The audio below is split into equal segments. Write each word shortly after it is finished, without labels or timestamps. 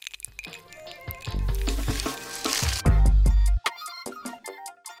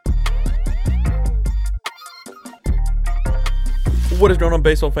What is going on,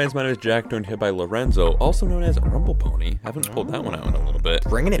 baseball fans? My name is Jack, joined here by Lorenzo, also known as Rumble Pony. Haven't pulled that one out in a little bit.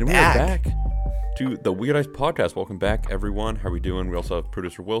 Bringing it and back. We are back to the Weird Ice Podcast. Welcome back, everyone. How are we doing? We also have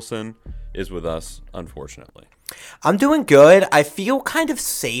producer Wilson is with us, unfortunately. I'm doing good. I feel kind of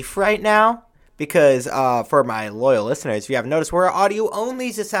safe right now because for my loyal listeners, if you haven't noticed, we're audio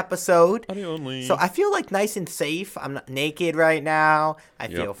onlys this episode. Audio only. So I feel like nice and safe. I'm not naked right now. I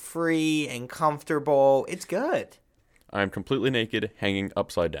feel free and comfortable. It's good. I'm completely naked, hanging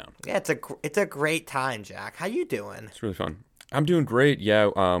upside down. Yeah, it's a great time, Jack. How you doing? It's really fun. I'm doing great. Yeah,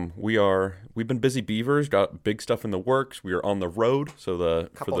 we've been busy beavers, got big stuff in the works. We are on the road, so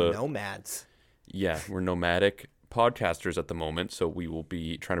Couple nomads. Yeah, we're nomadic podcasters at the moment, so we will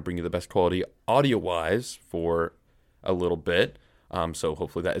be trying to bring you the best quality audio-wise for a little bit. So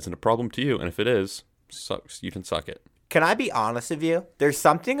hopefully that isn't a problem to you, and if it is, sucks. You can suck it. Can I be honest with you? There's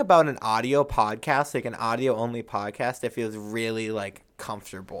something about an audio podcast, like an audio-only podcast, that feels really, like,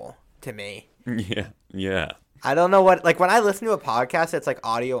 comfortable to me. Yeah. I don't know what, like, when I listen to a podcast that's, like,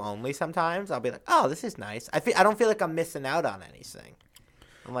 audio-only sometimes, I'll be like, oh, this is nice. I don't feel like I'm missing out on anything.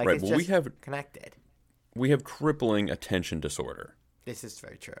 I'm like, right, it's connected. We have crippling attention disorder. This is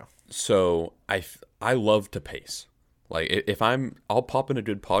very true. So I love to pace. Like, I'll pop in a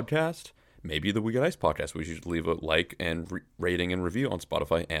good podcast. Maybe the We Got Ice podcast. We should leave a like and rating and review on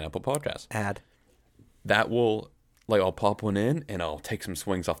Spotify and Apple Podcasts. That will, like, I'll pop one in and I'll take some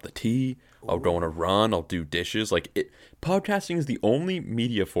swings off the tee. I'll go on a run. I'll do dishes. Podcasting is the only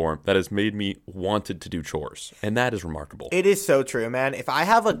media form that has made me wanted to do chores. And that is remarkable. It is so true, man. If I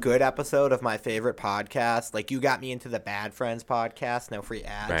have a good episode of my favorite podcast, like you got me into the Bad Friends podcast, no free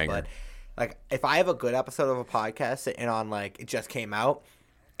ads, Banger. but like if I have a good episode of a podcast and on like it just came out,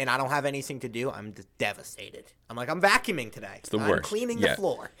 and I don't have anything to do, I'm just devastated. I'm like, I'm vacuuming today. It's the I'm worst. Cleaning the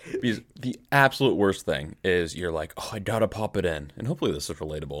floor. Because the absolute worst thing is you're like, oh, I gotta pop it in. And hopefully this is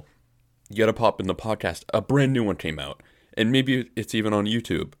relatable. You gotta pop in the podcast. A brand new one came out. And maybe it's even on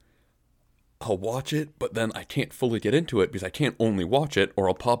YouTube. I'll watch it, but then I can't fully get into it because I can't only watch it, or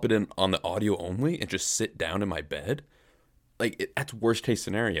I'll pop it in on the audio only and just sit down in my bed. Like, that's worst case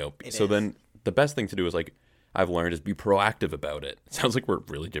scenario. Then the best thing to do is, like, I've learned is be proactive about it. It sounds like we're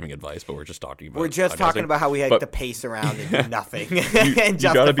really giving advice, but we're just talking about. We're just talking about how we had to pace around and do nothing and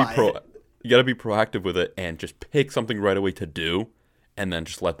justify it. You gotta be proactive with it and just pick something right away to do, and then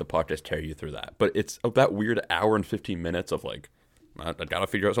just let the podcast carry you through that. But it's that weird hour and 15 minutes of like, I gotta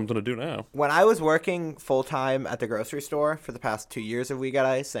figure out something to do now. When I was working full time at the grocery store for the past 2 years of We Got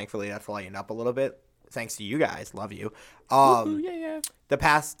Ice, thankfully that's lightened up a little bit. Thanks to you guys. Love you. I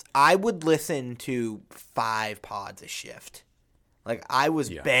would listen to 5 pods a shift. Like, I was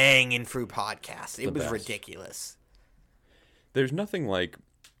banging through podcasts. It was ridiculous. There's nothing like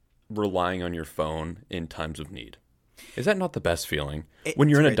relying on your phone in times of need. Is that not the best feeling? When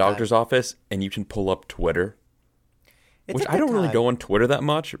you're in a doctor's office and you can pull up Twitter, which I don't really go on Twitter that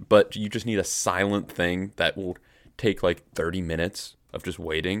much, but you just need a silent thing that will take like 30 minutes of just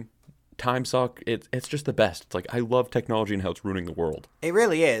waiting. Time suck. It's just the best. It's like, I love technology and how it's ruining the world. It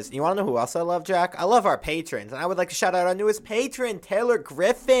really is. You want to know who else I love, Jack? I love our patrons, and I would like to shout out our newest patron, Taylor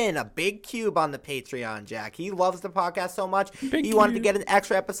Griffin, a big cube on the Patreon, Jack. He loves the podcast so much. He wanted to get an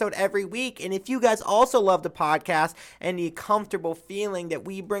extra episode every week, and if you guys also love the podcast and the comfortable feeling that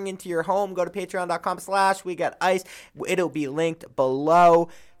we bring into your home, go to patreon.com/WeGotIce. It'll be linked below.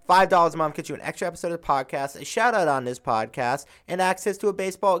 $5 a month gets you an extra episode of the podcast, a shout out on this podcast, and access to a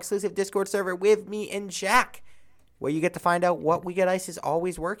baseball exclusive Discord server with me and Jack, where you get to find out what We Get Ice is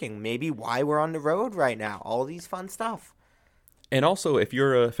always working, maybe why we're on the road right now, all these fun stuff. And also, if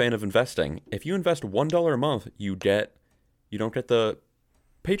you're a fan of investing, if you invest $1 a month, you don't get the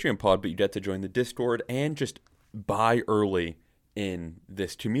Patreon pod, but you get to join the Discord and just buy early in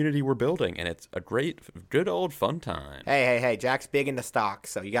this community we're building, and it's a good old fun time. Hey, Jack's big into stocks,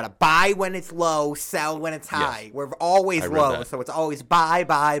 so you gotta buy when it's low, sell when it's high. Yes. We're always low, so it's always buy.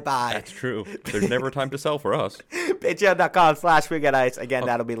 That's true. There's never a time to sell for us. Patreon.com/WeGotIce. Again,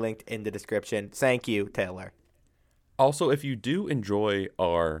 that'll be linked in the description. Thank you, Taylor. Also, if you do enjoy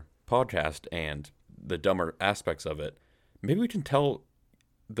our podcast and the dumber aspects of it, maybe we can tell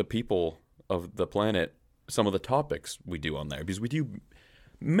the people of the planet some of the topics we do on there, because we do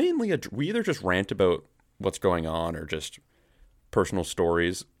mainly we either just rant about what's going on or just personal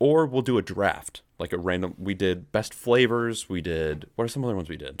stories, or we'll do a draft, like a random. We did best flavors. We did, what are some other ones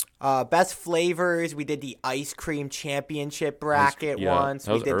we did? Best flavors. We did the ice cream championship bracket once.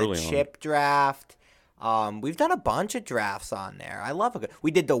 We did the chip draft. We've done a bunch of drafts on there. I love it.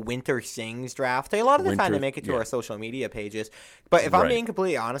 We did the Winter Sings draft. A lot of the time to make it to our social media pages. But if I'm being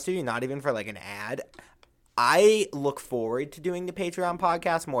completely honest with you, not even for like an ad, I look forward to doing the Patreon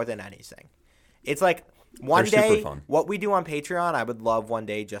podcast more than anything. It's like one They're day, super fun. what we do on Patreon, I would love one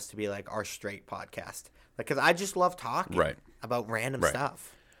day just to be like our straight podcast. Because I just love talking about random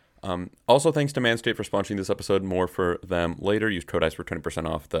stuff. Also, thanks to Manscaped for sponsoring this episode. More for them later. Use code ICE for 20%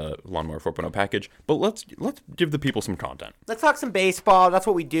 off the Lawnmower 4.0 package. But let's give the people some content. Let's talk some baseball. That's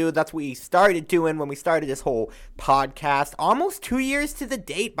what we do. That's what we started doing when we started this whole podcast. Almost 2 years to the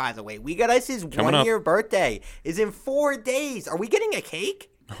date, by the way. We Got Ice's 1 year birthday is in 4 days. Are we getting a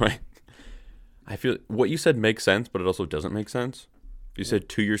cake? Right. I feel what you said makes sense, but it also doesn't make sense. You said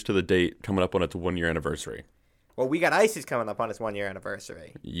 2 years to the date coming up on its 1 year anniversary. Well, We Got Ice is coming up on its 1 year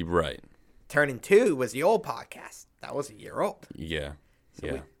anniversary. You're right. Turning 2 was the old podcast. That was a year old. Yeah. So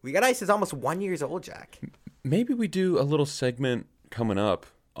yeah. We Got Ice is almost 1 year old, Jack. Maybe we do a little segment coming up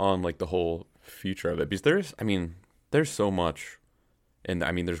on like the whole future of it, because there's so much. And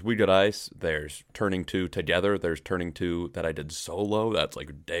there's We Got Ice, there's Turning 2 together, there's Turning 2 that I did solo. That's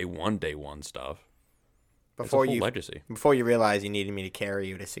like day one stuff. Before legacy. Before you realize you needed me to carry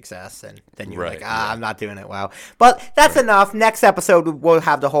you to success, and then you're like, yeah. I'm not doing it well. But that's enough. Next episode, we'll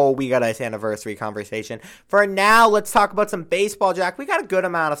have the whole We Got Ice anniversary conversation. For now, let's talk about some baseball, Jack. We got a good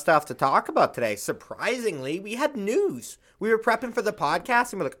amount of stuff to talk about today. Surprisingly, we had news. We were prepping for the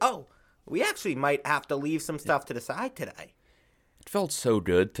podcast, and we're like, oh, we actually might have to leave some stuff to the side today. It felt so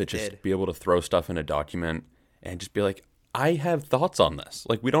good to just be able to throw stuff in a document and just be like, I have thoughts on this.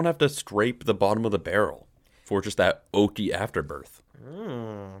 Like, we don't have to scrape the bottom of the barrel for just that oaky afterbirth.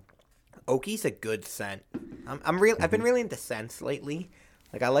 Oaky's a good scent. I've been really into scents lately.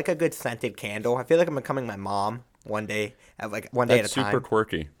 Like, I like a good scented candle. I feel like I'm becoming my mom one day at a time. That's super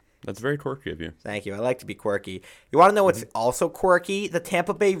quirky. That's very quirky of you. Thank you. I like to be quirky. You want to know what's also quirky? The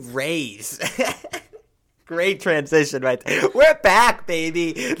Tampa Bay Rays. Great transition right there. We're back,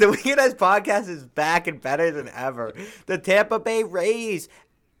 baby. The We Got Ice podcast is back and better than ever. The Tampa Bay Rays,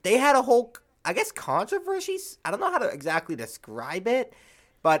 they had a whole, I guess, controversy. I don't know how to exactly describe it,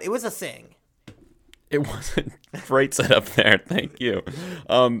 but it was a thing. It wasn't great setup there. Thank you.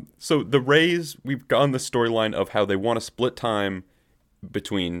 So the Rays, we've gone the storyline of how they want to split time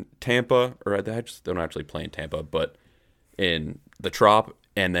between Tampa, or they don't actually play in Tampa, but in the Trop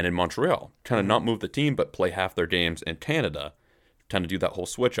and then in Montreal. Kind of not move the team, but play half their games in Canada. Kind of do that whole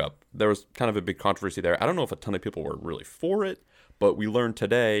switch up. There was kind of a big controversy there. I don't know if a ton of people were really for it, but we learned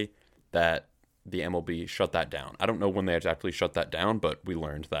today that the MLB shut that down. I don't know when they exactly shut that down, but we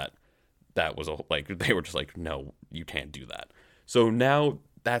learned that was they were just like, no, you can't do that. So now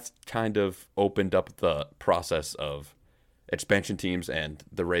that's kind of opened up the process of expansion teams and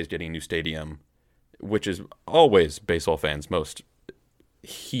the Rays getting a new stadium, which is always baseball fans' most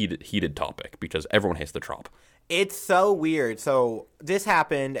heated topic because everyone hates the Trop. It's so weird. So this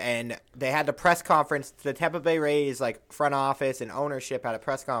happened, and they had the press conference. The Tampa Bay Rays front office and ownership had a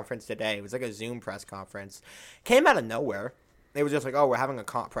press conference today. It was like a Zoom press conference. Came out of nowhere. They were just like, "Oh, we're having a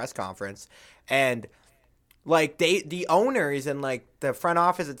press conference," and the owners and the front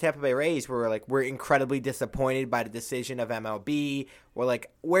office of Tampa Bay Rays were incredibly disappointed by the decision of MLB,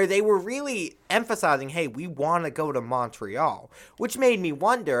 where they were really emphasizing, hey, we want to go to Montreal, which made me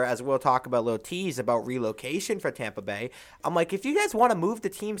wonder, as we'll talk about a little tease about relocation for Tampa Bay. I'm like, if you guys want to move the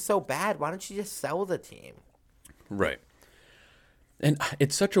team so bad, why don't you just sell the team? Right. And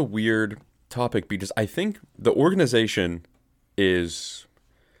it's such a weird topic because I think the organization is,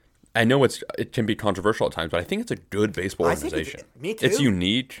 I know it can be controversial at times, but I think it's a good baseball organization. Me too. It's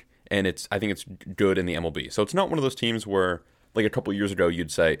unique, and I think it's good in the MLB. So it's not one of those teams where, a couple of years ago,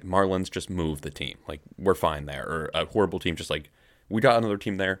 you'd say, Marlins, just move the team. We're fine there. Or a horrible team, just we got another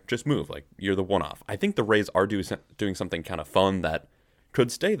team there, just move. You're the one-off. I think the Rays are doing something kind of fun that could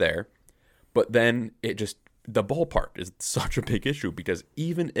stay there, but then the ballpark is such a big issue because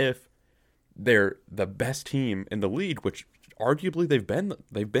even if they're the best team in the league, which arguably they've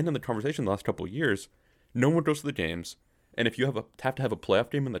been in the conversation the last couple of years, no one goes to the games, and if you have to have a playoff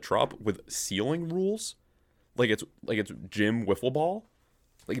game in the Trop with ceiling rules, it's gym wiffle ball,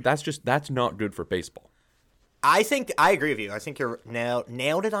 that's not good for baseball. I agree with you. I think you're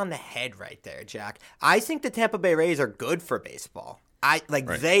nailed it on the head right there, Jack. I think the Tampa Bay Rays are good for baseball.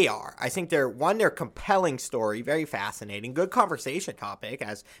 They are. I think they're a compelling story, very fascinating, good conversation topic,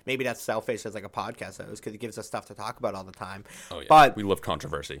 as maybe that's selfish as a podcast host because it gives us stuff to talk about all the time. Oh, yeah. But we love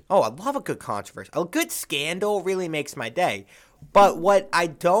controversy. Oh, I love a good controversy. A good scandal really makes my day. But what I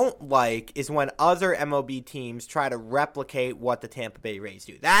don't like is when other MLB teams try to replicate what the Tampa Bay Rays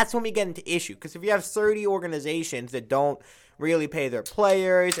do. That's when we get into issue. Because if you have 30 organizations that don't really pay their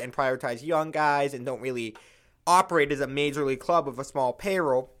players and prioritize young guys and don't really operate as a major league club with a small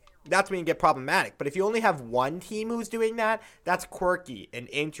payroll, that's when you get problematic. But if you only have one team who's doing that, that's quirky and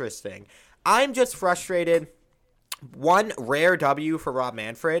interesting. I'm just frustrated. One rare W for Rob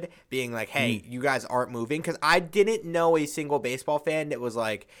Manfred being like, hey, you guys aren't moving. Because I didn't know a single baseball fan that was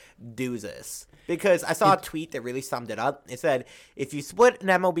like, do this. Because I saw a tweet that really summed it up. It said, if you split an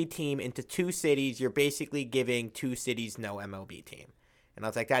MLB team into two cities, you're basically giving two cities no MLB team. And I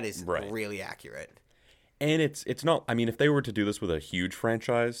was like, that is really accurate. And it's not, I mean, if they were to do this with a huge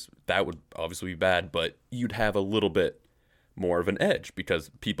franchise, that would obviously be bad, but you'd have a little bit more of an edge because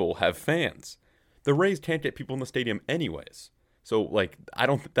people have fans. The Rays can't get people in the stadium anyways. So, like, I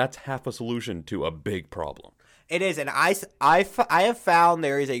don't think that's half a solution to a big problem. It is, and I have found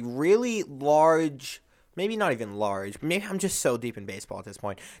there is a really large, maybe not even large, maybe I'm just so deep in baseball at this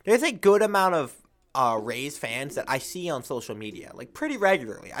point. There's a good amount of Rays fans that I see on social media, like, pretty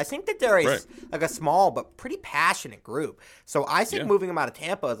regularly. I think that there is, like, a small but pretty passionate group. So I think moving them out of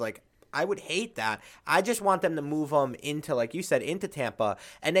Tampa is, like, I would hate that. I just want them to move them into, like you said, into Tampa,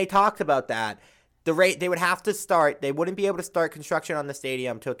 and they talked about that. They would have to start. They wouldn't be able to start construction on the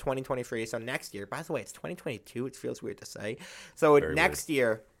stadium until 2023. So next year, by the way, it's 2022. It feels weird to say. So next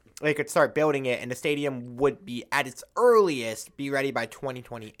year, they could start building it, and the stadium would be at its earliest be ready by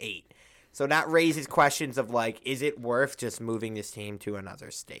 2028. So that raises questions of like, is it worth just moving this team to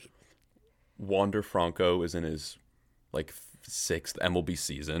another state? Wander Franco is in his like 6th MLB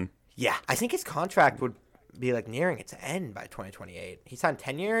season. Yeah, I think his contract would be like nearing its end by 2028. He signed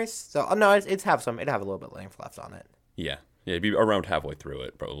 10 years, so it'd have a little bit length left on it. Yeah, it'd be around halfway through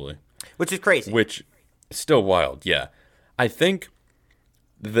it probably, which is crazy. Which is still wild. Yeah, I think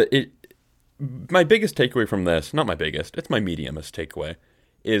my biggest takeaway from this, not my biggest, it's my mediumest takeaway,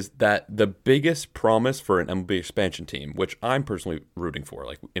 is that the biggest promise for an MLB expansion team, which I'm personally rooting for,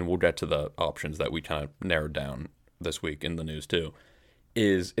 like, and we'll get to the options that we kind of narrowed down this week in the news too,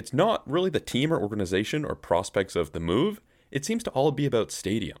 is it's not really the team or organization or prospects of the move. It seems to all be about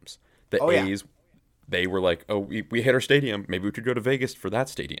stadiums. The A's, they were like, oh, we hit our stadium. Maybe we could go to Vegas for that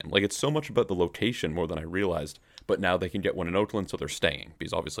stadium. Like, it's so much about the location more than I realized. But now they can get one in Oakland, so they're staying.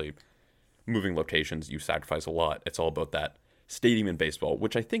 Because obviously, moving locations, you sacrifice a lot. It's all about that stadium in baseball,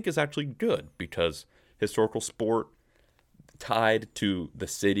 which I think is actually good because historical sport tied to the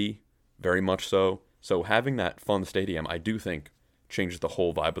city, very much so. So having that fun stadium, I do think, changes the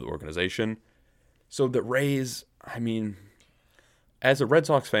whole vibe of the organization. So the Rays, I mean, as a Red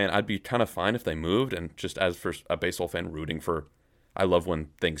Sox fan, I'd be kind of fine if they moved, and just as for a baseball fan rooting for, I love when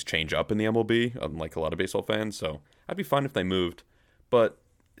things change up in the MLB, unlike a lot of baseball fans, so I'd be fine if they moved. But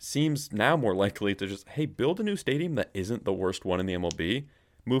it seems now more likely to just, hey, build a new stadium that isn't the worst one in the MLB,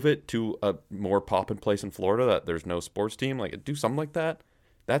 move it to a more poppin' place in Florida that there's no sports team, like, do something like that.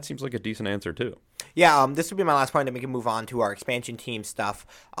 That seems like a decent answer too. Yeah, this would be my last point, and we can move on to our expansion team stuff.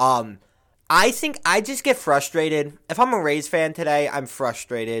 I think I just get frustrated. If I'm a Rays fan today, I'm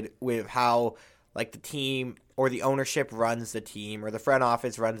frustrated with how, like, the team or the ownership runs the team or the front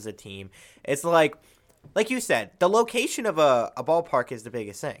office runs the team. It's like you said, the location of a ballpark is the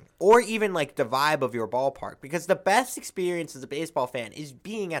biggest thing, or even, like, the vibe of your ballpark, because the best experience as a baseball fan is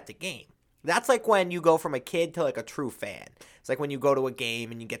being at the game. That's like when you go from a kid to, like, a true fan. It's like when you go to a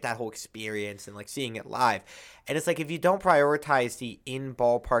game and you get that whole experience and, like, seeing it live. And it's like if you don't prioritize the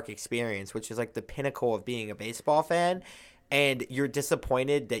in-ballpark experience, which is, like, the pinnacle of being a baseball fan, and you're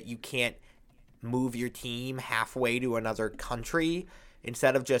disappointed that you can't move your team halfway to another country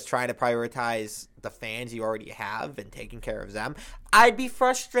instead of just trying to prioritize the fans you already have and taking care of them, I'd be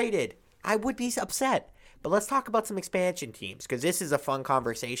frustrated. I would be upset. But let's talk about some expansion teams, because this is a fun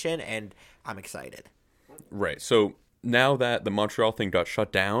conversation, and I'm excited. Right. So now that the Montreal thing got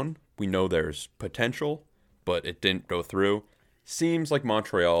shut down, we know there's potential, but it didn't go through. Seems like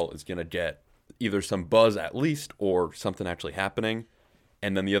Montreal is going to get either some buzz at least or something actually happening.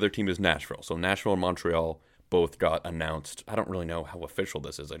 And then the other team is Nashville. So Nashville and Montreal both got announced. I don't really know how official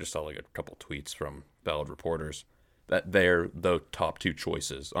this is. I just saw like a couple tweets from valid reporters that they're the top two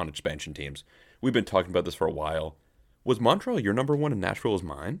choices on expansion teams. We've been talking about this for a while. Was Montreal your number one and Nashville is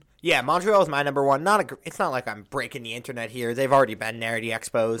mine? Yeah, Montreal is my number one. It's not like I'm breaking the internet here. They've already been there, the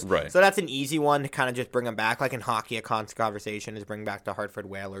Expos. Right. So that's an easy one to kind of just bring them back. Like in hockey, a constant conversation is bring back the Hartford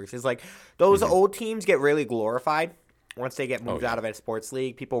Whalers. It's like those old teams get really glorified once they get moved out of a sports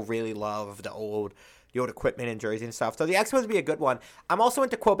league. People really love the old equipment and jerseys and stuff. So the Expos would be a good one. I'm also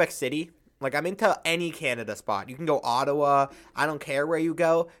into Quebec City. Like, I'm into any Canada spot. You can go Ottawa. I don't care where you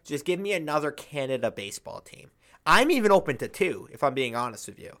go. Just give me another Canada baseball team. I'm even open to two, if I'm being honest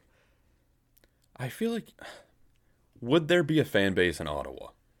with you. I feel like, would there be a fan base in Ottawa?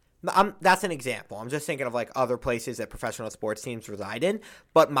 That's an example. I'm just thinking of like other places that professional sports teams reside in.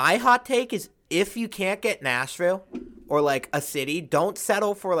 But my hot take is if you can't get Nashville or like a city, don't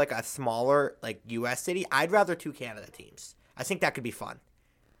settle for like a smaller like U.S. city. I'd rather 2 Canada teams. I think that could be fun.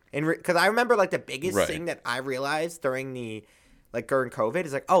 And because I remember like the biggest thing that I realized during COVID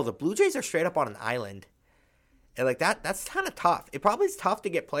is like, oh, the Blue Jays are straight up on an island. And like that's kind of tough. It probably is tough to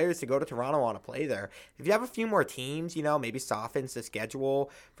get players to go to Toronto on a play there. If you have a few more teams, maybe softens the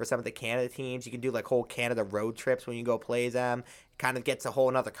schedule for some of the Canada teams. You can do like whole Canada road trips when you go play them. It kind of gets a whole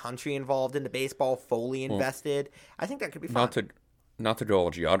another country involved in the baseball, fully invested. I think that could be fun. Not to go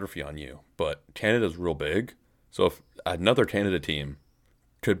all geography on you, but Canada's real big. So if another Canada team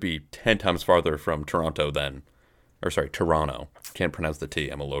could be 10 times farther from Toronto Toronto. Can't pronounce the T.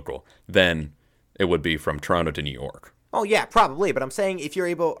 I'm a local. Then it would be from Toronto to New York. Oh, yeah, probably. But I'm saying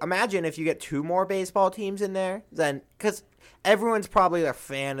imagine if you get 2 more baseball teams in there, then, because everyone's probably a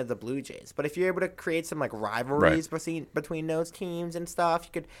fan of the Blue Jays. But if you're able to create some, like, rivalries between those teams and stuff,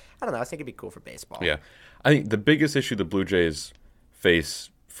 you could, I don't know, I think it'd be cool for baseball. Yeah. I think the biggest issue the Blue Jays face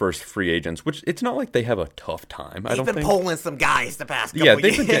first free agents, which it's not like they have a tough time. They've been pulling some guys the past couple years. Yeah,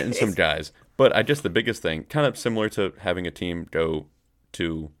 they've been getting some guys. But I guess the biggest thing, kind of similar to having a team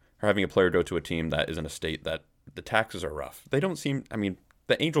having a player go to a team that is in a state that the taxes are rough. They don't seem,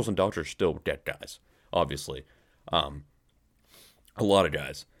 the Angels and Dodgers still get guys, obviously. A lot of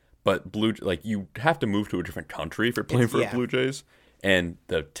guys. But you have to move to a different country if you're playing for Blue Jays. And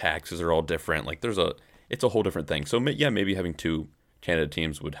the taxes are all different. Like, it's a whole different thing. So, yeah, maybe having 2 Canada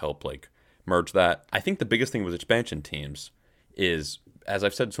teams would help, like, merge that. I think the biggest thing with expansion teams is, as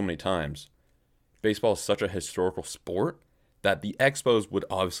I've said so many times, baseball is such a historical sport that the Expos would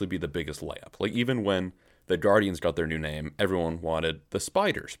obviously be the biggest layup. Like, even when the Guardians got their new name, everyone wanted the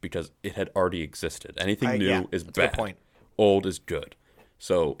Spiders because it had already existed. Anything new is bad. Good point. Old is good.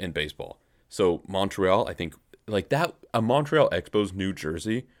 So, in baseball. So, Montreal, I think, like that, a Montreal Expos New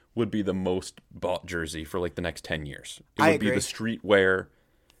Jersey would be the most bought jersey for, like, the next 10 years. It would be the streetwear,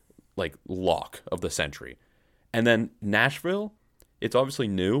 like, lock of the century. And then Nashville, it's obviously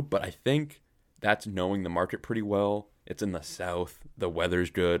new, but I think that's knowing the market pretty well. It's in the South. The weather's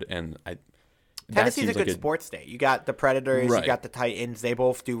good, and Tennessee's a good sports state. You got the Predators, you got the Titans. They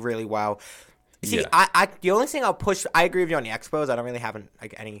both do really well. See, the only thing I'll push, I agree with you on the Expos. I don't really have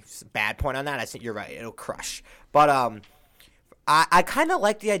any bad point on that. I think you're right. It'll crush. But I kind of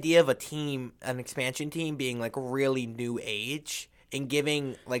like the idea of an expansion team being like really new age. And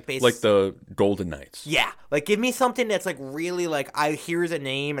giving, like, basically... Like the Golden Knights. Yeah. Like, give me something that's, like, really, like, here's a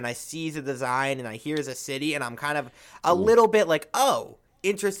name, and I see the design, and here's a city, and I'm kind of a little bit like, oh,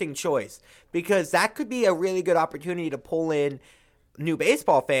 interesting choice. Because that could be a really good opportunity to pull in new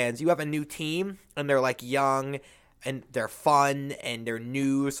baseball fans. You have a new team, and they're, like, young, and they're fun, and they're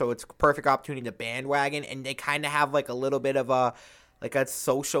new, so it's a perfect opportunity to bandwagon, and they kind of have, like, a little bit of a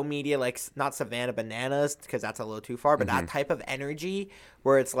social media, like, not Savannah Bananas, because that's a little too far, but that type of energy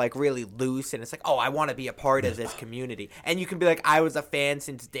where it's, like, really loose, and it's like, oh, I want to be a part of this community. And you can be like, I was a fan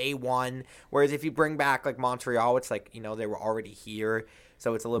since day one, whereas if you bring back, like, Montreal, it's like, they were already here,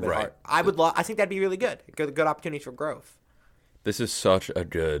 so it's a little bit hard. I think that'd be really good. Good opportunity for growth. That's such a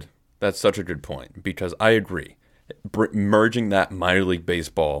good point, because I agree. Merging that minor league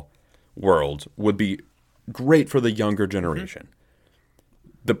baseball world would be great for the younger generation.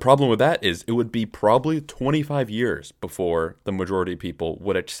 The problem with that is it would be probably 25 years before the majority of people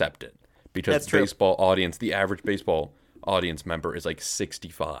would accept it. Because the average baseball audience member is like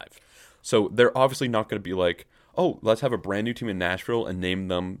 65. So they're obviously not going to be like, oh, let's have a brand new team in Nashville and name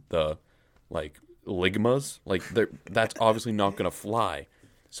them the, like, Ligmas. Like, that's obviously not going to fly.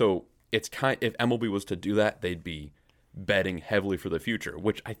 So if MLB was to do that, they'd be betting heavily for the future,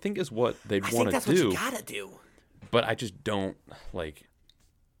 which I think is what they'd want to do. I think that's what you got to do. But I just don't, like...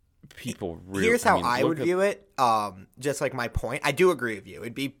 Here's how I would view it. Just like my point, I do agree with you.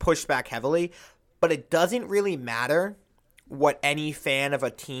 It'd be pushed back heavily, but it doesn't really matter what any fan of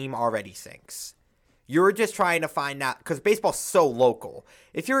a team already thinks. You're just trying to find out, because baseball's so local.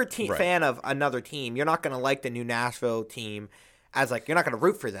 If you're a fan of another team, you're not going to like the new Nashville team as, like, you're not going to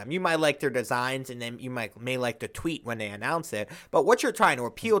root for them. You might like their designs, and then you may like the tweet when they announce it. But what you're trying to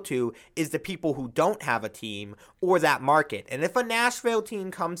appeal to is the people who don't have a team or that market. And if a Nashville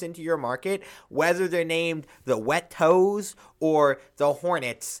team comes into your market, whether they're named the Wet Toes or the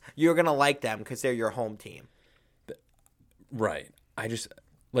Hornets, you're going to like them because they're your home team. Right. I just,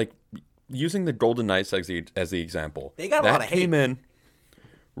 like, using the Golden Knights as the example. They got a lot of hate.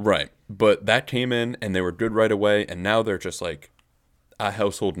 Right. But that came in, and they were good right away, and now they're just, like, a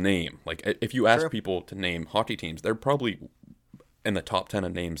household name. Like, if you ask people to name hockey teams, they're probably in the top 10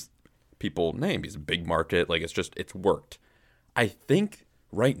 of names people name. He's a big market. Like, it's worked. I think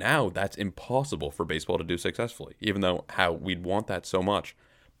right now that's impossible for baseball to do successfully, even though how we'd want that so much.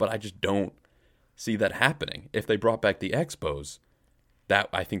 But I just don't see that happening. If they brought back the Expos,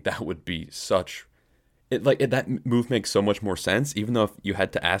 I think that would be such... that move makes so much more sense. Even though if you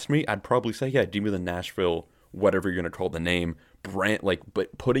had to ask me, I'd probably say, yeah, give me the Nashville, whatever you're going to call the name,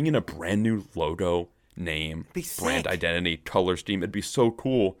 but putting in a brand new logo, name, brand identity, color scheme, it'd be so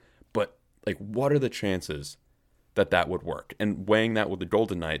cool. But like, what are the chances that would work? And weighing that with the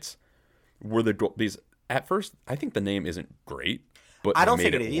Golden Knights, these at first, I think the name isn't great, but I don't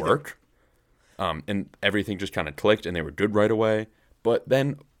made think it work. And everything just kind of clicked, and they were good right away. But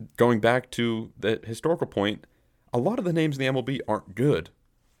then going back to the historical point, a lot of the names in the MLB aren't good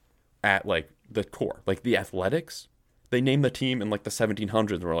at like the core. Like the Athletics, they named the team in like the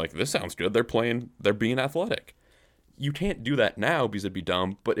 1700s and were like, this sounds good. They're being athletic. You can't do that now because it'd be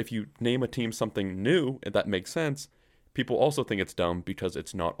dumb. But if you name a team something new, and that makes sense, people also think it's dumb because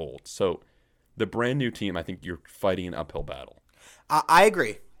it's not old. So the brand new team, I think you're fighting an uphill battle. I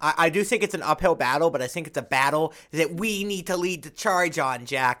agree. I do think it's an uphill battle, but I think it's a battle that we need to lead the charge on,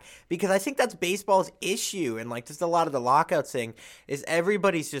 Jack, because I think that's baseball's issue. And like just a lot of the lockout thing is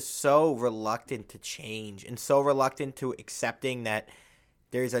everybody's just so reluctant to change and so reluctant to accepting that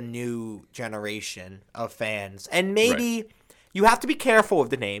there's a new generation of fans. And maybe you have to be careful of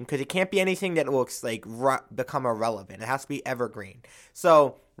the name because it can't be anything that looks like become irrelevant. It has to be evergreen.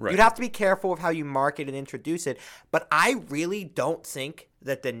 So you'd have to be careful of how you market and introduce it. But I really don't think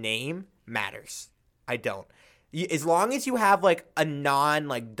that the name matters. I don't. As long as you have like a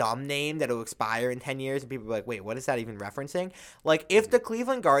dumb name that will expire in 10 years and people are like, wait, what is that even referencing? Like if the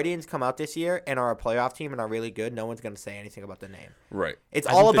Cleveland Guardians come out this year and are a playoff team and are really good, no one's going to say anything about the name. Right. It's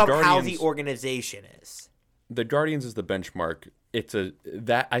all about how the organization is. The Guardians is the benchmark.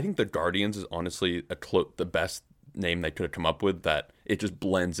 I think the Guardians is honestly the best name they could have come up with, that it just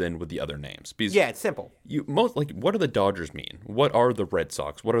blends in with the other names. Because yeah, it's simple. What do the Dodgers mean? What are the Red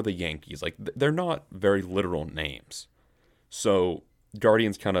Sox? What are the Yankees? Like they're not very literal names. So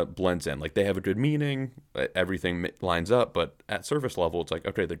Guardians kind of blends in. Like they have a good meaning, everything lines up, but at surface level, it's like,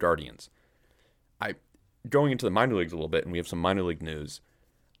 okay, the Guardians. Going into the minor leagues a little bit, and we have some minor league news.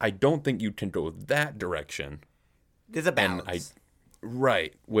 I don't think you can go that direction. There's a balance.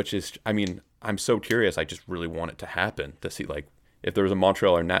 Which is, I'm so curious. I just really want it to happen to see, like, if there was a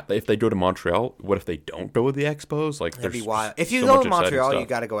Montreal or not. If they go to Montreal, what if they don't go with the Expos? Like, that'd be wild. If you go to Montreal, you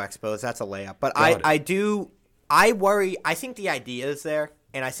got to go Expos. That's a layup. But I worry. I think the idea is there,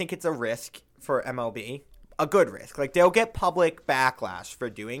 and I think it's a risk for MLB. A good risk. Like, they'll get public backlash for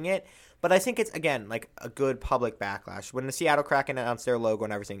doing it. But I think it's, again, like a good public backlash. When the Seattle Kraken announced their logo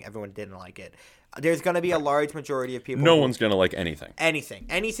and everything, everyone didn't like it. There's going to be a large majority of people. No one's going to like anything.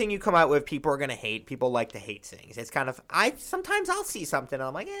 Anything you come out with, people are going to hate. People like to hate things. It's kind of, sometimes I'll see something and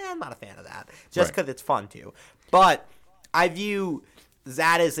I'm like, I'm not a fan of that. Just because it's fun to. But I view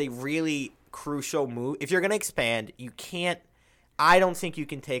that as a really crucial move. If you're going to expand, I don't think you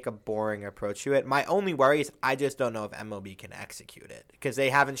can take a boring approach to it. My only worry is I just don't know if MLB can execute it because they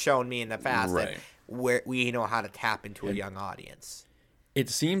haven't shown me in the past that we know how to tap into a young audience. It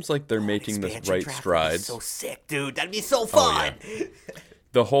seems like they're making this right strides. So sick, dude. That'd be so fun. Oh, yeah.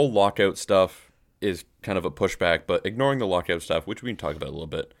 The whole lockout stuff is kind of a pushback, but ignoring the lockout stuff, which we can talk about a little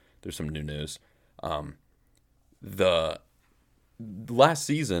bit, there's some new news. The last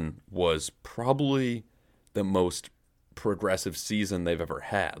season was probably the most progressive season they've ever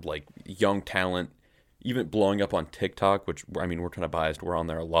had. Like young talent, even blowing up on TikTok, which we're kind of biased. We're on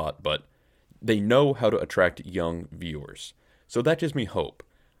there a lot, but they know how to attract young viewers. So that gives me hope.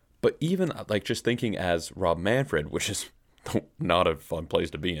 But even like just thinking as Rob Manfred, which is not a fun place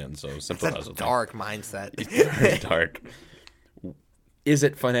to be in, so sympathize with that. Dark mindset. It's very dark. Is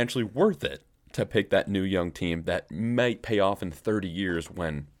it financially worth it to pick that new young team that might pay off in 30 years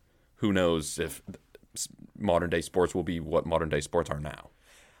when who knows if modern day sports will be what modern day sports are now?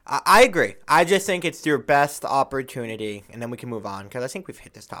 I agree. I just think it's your best opportunity, and then we can move on because I think we've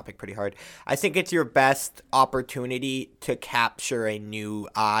hit this topic pretty hard. I think it's your best opportunity to capture a new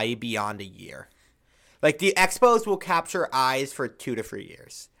eye beyond a year. Like the Expos will capture eyes for 2 to 3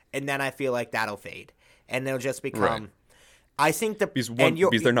 years, and then I feel like that'll fade, and they'll just become. Right. I think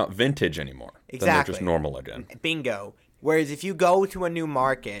because they're not vintage anymore. Exactly. Then they're just normal again. Bingo. Whereas if you go to a new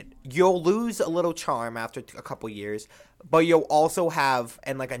market, you'll lose a little charm after a couple years, but you'll also have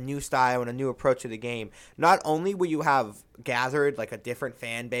a new style and a new approach to the game. Not only will you have gathered like a different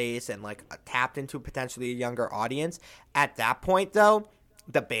fan base and like tapped into potentially a younger audience, at that point though,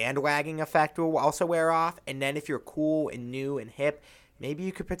 the bandwagon effect will also wear off. And then if you're cool and new and hip, maybe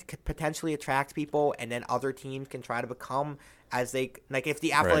you could potentially attract people, and then other teams can try to become as they like. If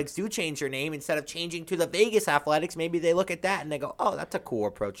the Athletics do change their name, instead of changing to the Vegas Athletics, maybe they look at that and they go, "Oh, that's a cool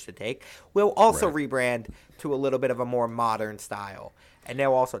approach to take." We'll also rebrand to a little bit of a more modern style, and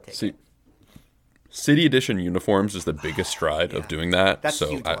they'll also take it. City Edition uniforms is the biggest stride of doing that. That's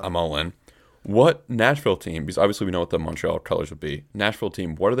so I'm all in. What Nashville team? Because obviously we know what the Montreal colors would be. Nashville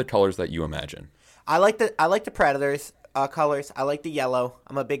team. What are the colors that you imagine? I like the Predators colors. I like the yellow.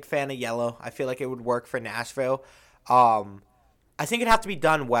 I'm a big fan of yellow. I feel like it would work for Nashville. I think it'd have to be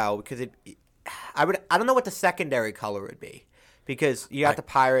done well because I don't know what the secondary color would be, because you got the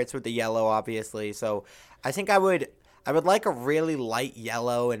Pirates with the yellow, obviously. So I think I would like a really light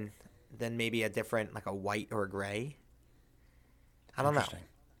yellow, and then maybe a different, like a white or a gray. I don't know.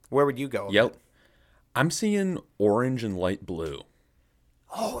 Where would you go? Yep. I'm seeing orange and light blue.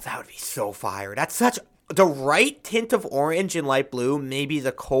 Oh, that would be so fire. That's such the right tint of orange and light blue, maybe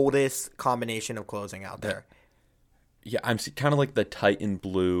the coldest combination of clothing out there. Yeah, I'm kind of like the Titan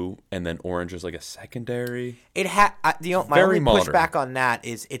blue, and then orange is like a secondary. My only pushback on that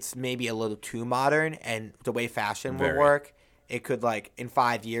is it's maybe a little too modern, and the way fashion will work, it could, like, in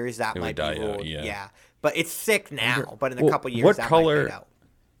 5 years that might be ruled. Yeah, but it's sick now. But in a couple years, that might fade out.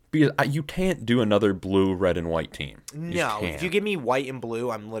 Because you can't do another blue, red, and white team. No, if you give me white and blue,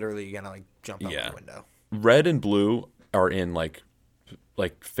 I'm literally gonna like jump out the window. Red and blue are in like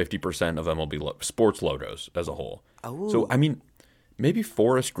 50% of MLB sports logos as a whole. Oh. So I mean, maybe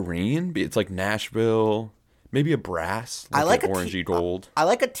forest green. It's like Nashville. Maybe a brass. Like I like orangey gold. I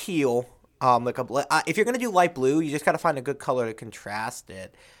like a teal. If you're gonna do light blue, you just gotta find a good color to contrast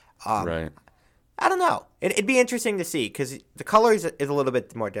it. Right. I don't know. It'd be interesting to see, because the colors is a little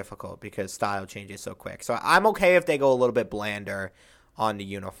bit more difficult because style changes so quick. So I'm okay if they go a little bit blander on the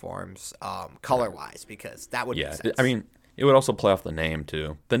uniforms, color-wise, because that would make sense. I mean, it would also play off the name,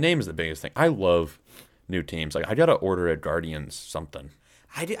 too. The name is the biggest thing. I love new teams. Like, I got to order a Guardians something.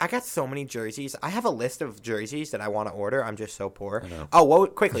 I got so many jerseys. I have a list of jerseys that I want to order. I'm just so poor. Oh,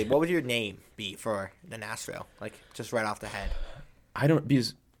 what would your name be for the Nashville? Like, just right off the head.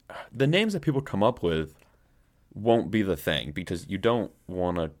 Because the names that people come up with won't be the thing, because you don't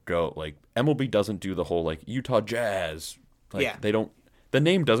want to go, like, MLB doesn't do the whole, like, Utah Jazz. Like, they don't, the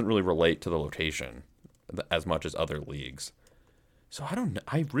name doesn't really relate to the location as much as other leagues. So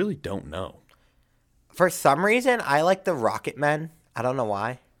I really don't know. For some reason, I like the Rocket Men. I don't know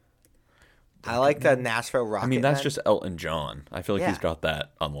why. I like the Nashville Rocket Men. I mean, that's just Elton John. I feel like he's got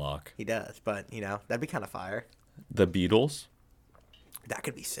that on lock. He does, but, that'd be kind of fire. The Beatles. That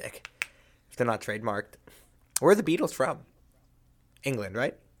could be sick if they're not trademarked. Where are the Beatles from? England,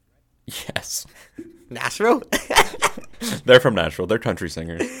 right? Yes. Nashville? They're from Nashville. They're country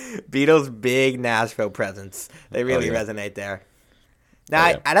singers. Beatles' big Nashville presence. They really resonate there.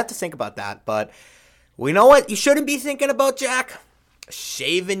 Now, I'd have to think about that, but we know what you shouldn't be thinking about, Jack?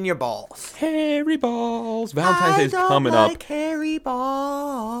 Shaving your balls. Hairy balls. Valentine's Day is coming up. Hairy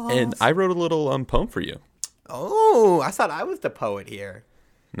balls. And I wrote a little poem for you. Oh, I thought I was the poet here.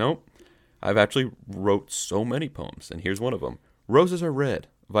 Nope. I've actually wrote so many poems, and here's one of them. Roses are red,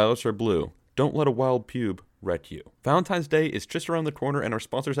 violets are blue. Don't let a wild pube wreck you. Valentine's Day is just around the corner, and our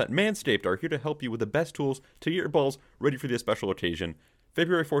sponsors at Manscaped are here to help you with the best tools to get your balls ready for this special occasion.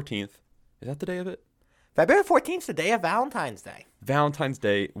 February 14th. Is that the day of it? February 14th is the day of Valentine's Day. Valentine's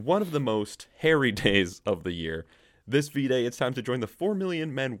Day, one of the most hairy days of the year. This V-Day, it's time to join the 4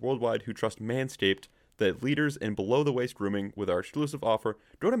 million men worldwide who trust Manscaped, the leaders in below-the-waist grooming, with our exclusive offer.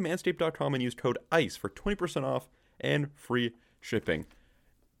 Go to manscaped.com and use code ICE for 20% off and free shipping.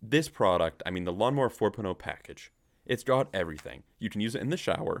 This product, the Lawnmower 4.0 package, it's got everything. You can use it in the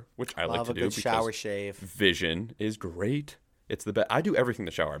shower, which I like to do because shower shave. Vision is great. It's the best. I do everything in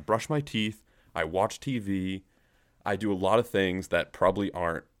the shower. I brush my teeth. I watch TV. I do a lot of things that probably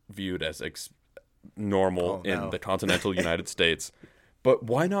aren't viewed as normal in the continental United States. But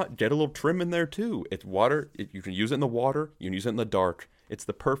why not get a little trim in there too? It's water. You can use it in the water. You can use it in the dark. It's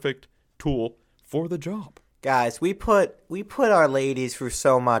the perfect tool for the job. Guys, we put our ladies through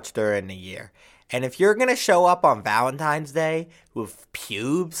so much during the year. And if you're going to show up on Valentine's Day with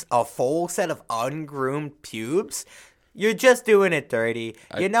pubes, a full set of ungroomed pubes, you're just doing it dirty.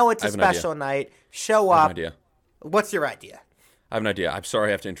 It's a special night. Show up. I have an idea. What's your idea? I have an idea. I'm sorry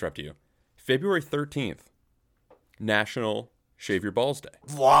I have to interrupt you. February 13th, National Shave Your Balls Day.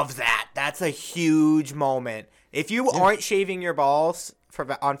 Love that. That's a huge moment. If you aren't shaving your balls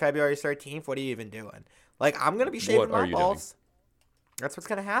on February 13th, what are you even doing? Like, I'm going to be shaving my balls. That's what's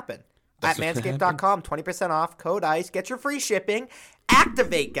going to happen. at manscaped.com. 20% off, code ICE. Get your free shipping.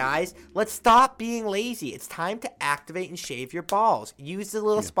 Activate, guys. Let's stop being lazy. It's time to activate and shave your balls. Use the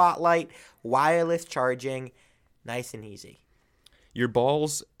little spotlight, wireless charging, nice and easy. Your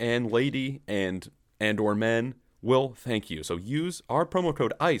balls and lady and or men will thank you. So use our promo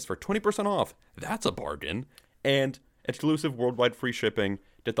code ICE for 20% off. That's a bargain. And exclusive worldwide free shipping.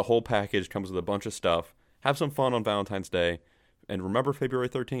 Get the whole package. Comes with a bunch of stuff. Have some fun on Valentine's Day. And remember February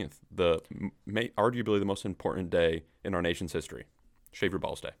 13th, arguably the most important day in our nation's history. Shave your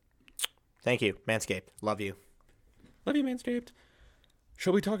balls day. Thank you, Manscaped. Love you. Love you, Manscaped.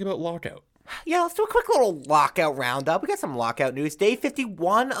 Shall we talk about lockout? Yeah, let's do a quick little lockout roundup. We got some lockout news. Day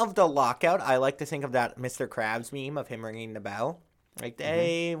 51 of the lockout. I like to think of that Mr. Krabs meme of him ringing the bell. Like,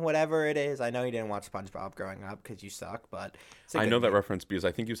 day, whatever it is. I know you didn't watch SpongeBob growing up because you suck, but I know that reference because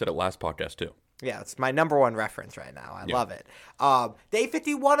I think you said it last podcast too. Yeah, it's my number one reference right now. I love it. Day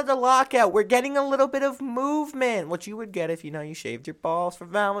 51 of the lockout. We're getting a little bit of movement, what you would get if, you shaved your balls for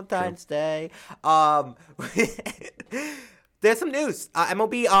Valentine's Day. There's some news.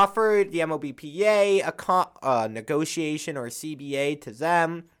 MLB offered the MLBPA a negotiation or a CBA to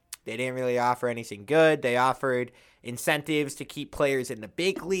them. They didn't really offer anything good. They offered incentives to keep players in the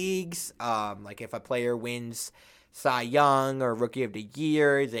big leagues. Like if a player wins Cy Young or Rookie of the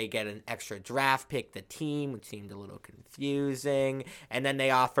Year, they get an extra draft pick, the team, which seemed a little confusing. And then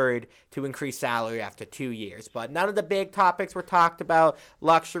they offered to increase salary after 2 years. But none of the big topics were talked about.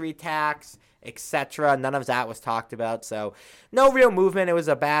 Luxury tax, etc. None of that was talked about. So no real movement. It was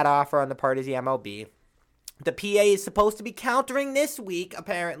a bad offer on the part of the MLB. The PA is supposed to be countering this week,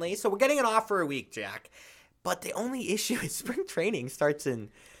 apparently. So we're getting an offer a week, Jack. But the only issue is spring training starts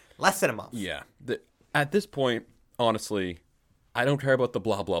in less than a month. Yeah. At this point, honestly, I don't care about the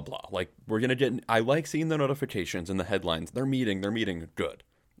blah, blah, blah. Like, I like seeing the notifications and the headlines. They're meeting. Good.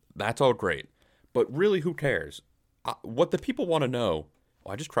 That's all great. But really, who cares? What the people want to know,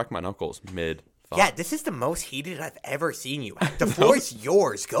 I just cracked my knuckles mid-thought. Yeah, this is the most heated I've ever seen you. The floor is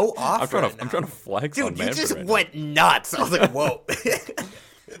yours. Go off. I'm trying to flex on Manfred. Dude, you just went nuts. I was like, whoa.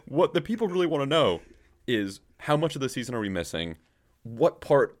 What the people really want to know is how much of the season are we missing? What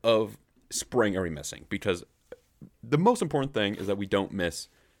part of spring are we missing? Because the most important thing is that we don't miss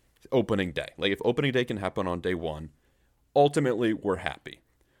opening day. Like, if opening day can happen on day one, ultimately we're happy.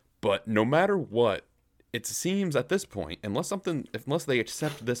 But no matter what, it seems at this point, unless they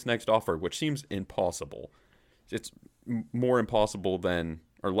accept this next offer, which seems impossible, it's more impossible than,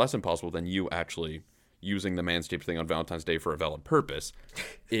 or less impossible than you actually using the Manscaped thing on Valentine's Day for a valid purpose,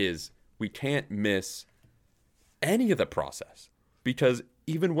 is we can't miss any of the process. Because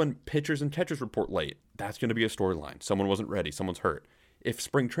even when pitchers and catchers report late, that's going to be a storyline. Someone wasn't ready. Someone's hurt. If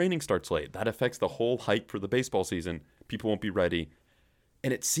spring training starts late, that affects the whole hype for the baseball season. People won't be ready.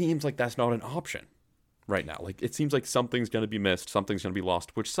 And it seems like that's not an option right now. Like, it seems like something's going to be missed. Something's going to be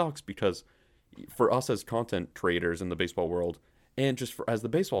lost, which sucks because for us as content creators in the baseball world, and just as the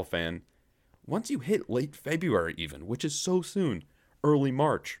baseball fan, once you hit late February even, which is so soon, early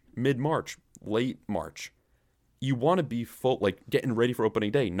March, mid-March, late March, you want to be getting ready for opening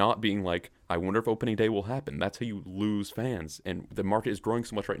day, not being like, I wonder if opening day will happen. That's how you lose fans. And the market is growing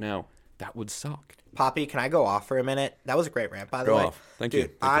so much right now. That would suck. Poppy, can I go off for a minute? That was a great rant, by the way. Go off. Thank you.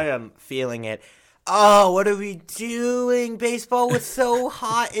 I am feeling it. Oh, what are we doing? Baseball was so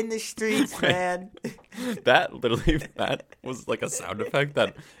hot in the streets, man. That was like a sound effect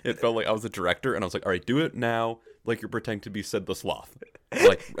that it felt like I was a director and I was like, all right, do it now like you're pretending to be Sid the Sloth.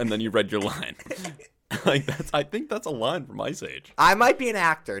 And then you read your line. I think that's a line from Ice Age. I might be an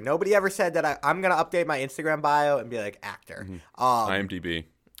actor. Nobody ever said that. I'm going to update my Instagram bio and be like, actor. IMDb.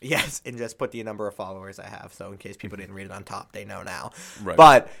 Yes, and just put the number of followers I have. So in case people didn't read it on top, they know now. Right.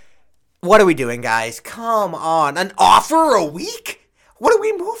 But what are we doing, guys? Come on. An offer a week? What are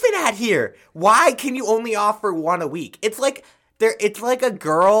we moving at here? Why can you only offer one a week? It's like a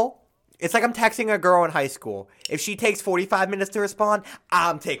girl. It's like I'm texting a girl in high school. If she takes 45 minutes to respond,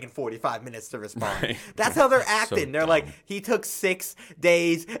 I'm taking 45 minutes to respond. Right. That's how they're acting. So they're dumb. like, he took 6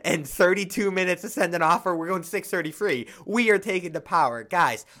 days and 32 minutes to send an offer. We're going 6:33. We are taking the power.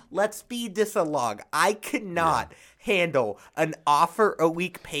 Guys, let's speed this along. I cannot handle an offer a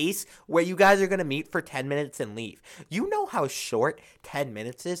week pace where you guys are going to meet for 10 minutes and leave. You know how short 10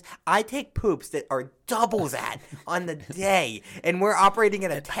 minutes is? I take poops that are double that on the day, and we're operating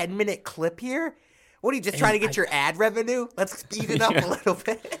at a 10-minute clip here? What are you, just trying to get your ad revenue? Let's speed it up a little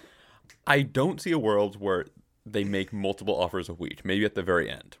bit. I don't see a world where they make multiple offers a week, maybe at the very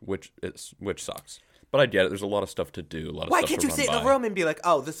end, which sucks. But I get it. There's a lot of stuff to do. Why can't you sit in a room and be like,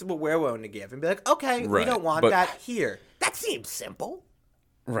 oh, this is what we're willing to give? And be like, okay, we don't want that here. That seems simple.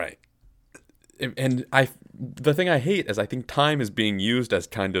 Right. The thing I hate is I think time is being used as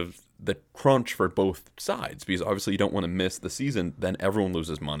kind of the crunch for both sides, because obviously you don't want to miss the season, then everyone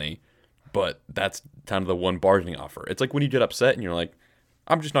loses money. But that's kind of the one bargaining offer. It's like when you get upset and you're like,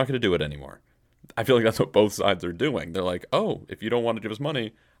 I'm just not going to do it anymore. I feel like that's what both sides are doing. They're like, oh, if you don't want to give us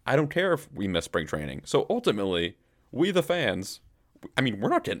money, I don't care if we miss spring training. So ultimately, we the fans, I mean, we're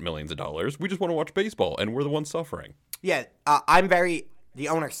not getting millions of dollars. We just want to watch baseball, and we're the ones suffering. Yeah, the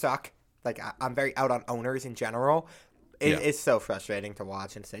owners suck. Like, I'm very out on owners in general. It's so frustrating to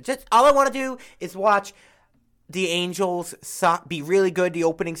watch and say, just all I want to do is watch the Angels be really good the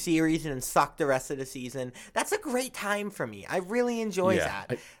opening series and then suck the rest of the season. That's a great time for me. I really enjoy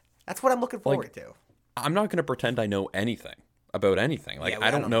that. That's what I'm looking forward to. I'm not going to pretend I know anything about anything. Like, I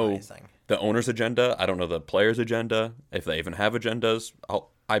don't know the owner's agenda. I don't know the player's agenda. If they even have agendas.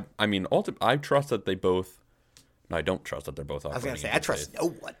 I trust that they both... No, I don't trust that they're both operating. I was going to say, I trust no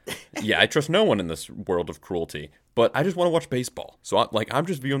one. Yeah, I trust no one in this world of cruelty. But I just want to watch baseball. So, I'm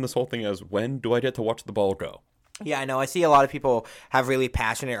just viewing this whole thing as, when do I get to watch the ball go? Yeah, I know. I see a lot of people have really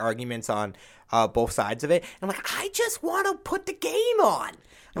passionate arguments on both sides of it. And I'm like, I just want to put the game on.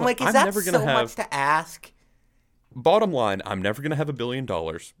 I'm like, is that so much to ask? Bottom line, I'm never going to have $1 billion,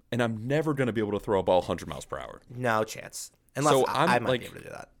 and I'm never going to be able to throw a ball 100 miles per hour. No chance. Unless I might be able to do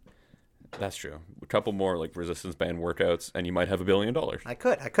that. That's true. A couple more resistance band workouts, and you might have $1 billion. I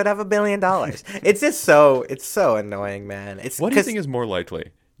could have $1 billion. It's just so annoying, man. What do you think is more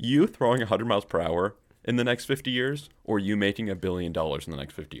likely? You throwing 100 miles per hour in the next 50 years, or you making $1 billion in the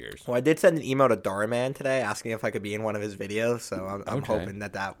next 50 years? Well, I did send an email to Doorman today asking if I could be in one of his videos, so I'm hoping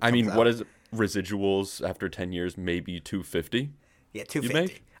that comes out. What is residuals after 10 years? Maybe $250? Yeah,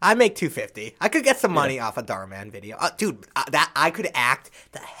 $250. I make $250. I could get some money off a Darman video. Dude, that I could act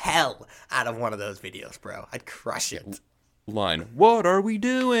the hell out of one of those videos, bro. I'd crush it. Line, what are we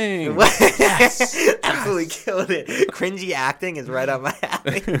doing? Yes! Absolutely killed it. Cringy acting is right up my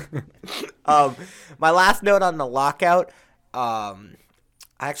alley. My last note on the lockout, I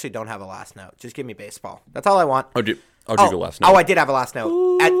actually don't have a last note. Just give me baseball. That's all I want. I'll do the last note. Oh, I did have a last note.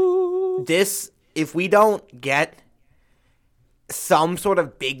 If we don't get some sort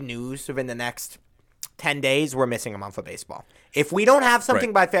of big news within the next 10 days, we're missing a month of baseball. If we don't have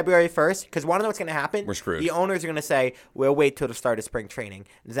something by February 1st, because want to know what's going to happen? We're screwed. The owners are going to say, we'll wait till the start of spring training.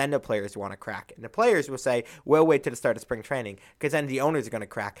 Then the players want to crack. And the players will say, we'll wait till the start of spring training, because then the owners are going to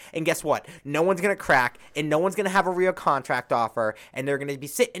crack. And guess what? No one's going to crack, and no one's going to have a real contract offer, and they're going to be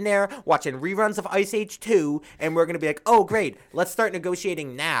sitting there watching reruns of Ice Age 2, and we're going to be like, oh, great, let's start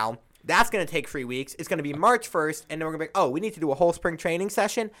negotiating now. That's going to take 3 weeks. It's going to be March 1st, and then we're going to be like, oh, we need to do a whole spring training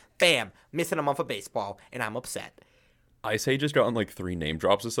session. Bam, missing a month of baseball, and I'm upset. Ice Age has gotten 3 name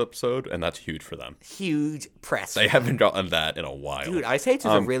drops this episode, and that's huge for them. Huge press. They haven't gotten that in a while. Dude, Ice Age is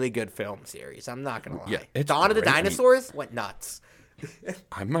a really good film series. I'm not going to lie. Yeah, Dawn of the Dinosaurs went nuts.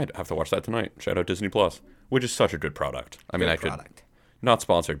 I might have to watch that tonight. Shout out Disney Plus, which is such a good product. I mean, could. Not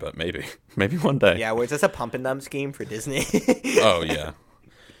sponsored, but maybe. Maybe one day. Yeah, was this a pump and dump scheme for Disney? Oh, yeah.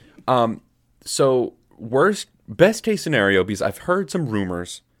 So best case scenario, because I've heard some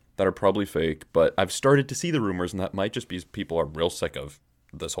rumors that are probably fake, but I've started to see the rumors, and that might just be people are real sick of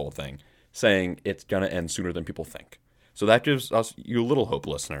this whole thing, saying it's going to end sooner than people think. So that gives you a little hope,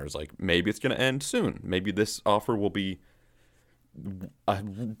 listeners. Maybe it's going to end soon. Maybe this offer will be a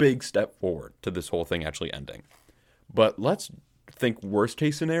big step forward to this whole thing actually ending. But let's think worst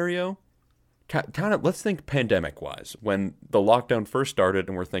case scenario. Let's think pandemic-wise. When the lockdown first started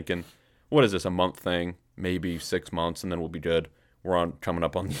and we're thinking, what is this, a month thing? Maybe 6 months and then we'll be good. We're coming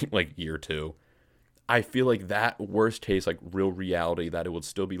up on year 2. I feel like that worst case, real reality that it would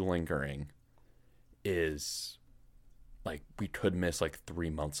still be lingering is we could miss 3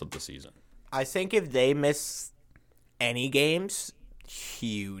 months of the season. I think if they miss any games,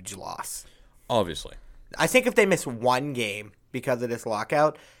 huge loss. Obviously. I think if they miss one game because of this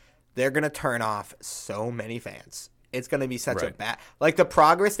lockout, they're going to turn off so many fans. It's going to be such a bad... the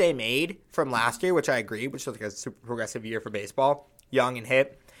progress they made from last year, which I agree, which was a super progressive year for baseball, young and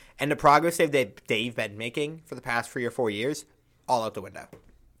hip, and the progress they've been making for the past 3 or 4 years, all out the window.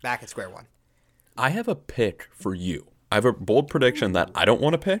 Back at square one. I have a pick for you. I have a bold prediction that I don't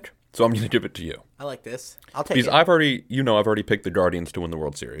want to pick, so I'm going to give it to you. I like this. I'll take it. Because I've already picked the Guardians to win the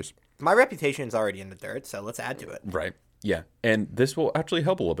World Series. My reputation's already in the dirt, so let's add to it. Right. Yeah, and this will actually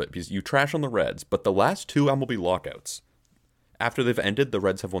help a little bit because you trash on the Reds, but the last 2 MLB lockouts, after they've ended, the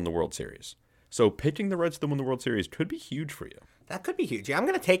Reds have won the World Series. So pitching the Reds to win the World Series could be huge for you. That could be huge. Yeah, I'm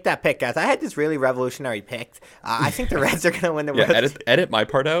going to take that pick, guys. I had this really revolutionary pick. I think the Reds are going to win the World Series. Edit my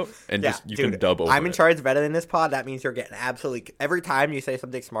part out, and you can dub over I'm in charge of editing this pod. That means you're getting absolutely... Every time you say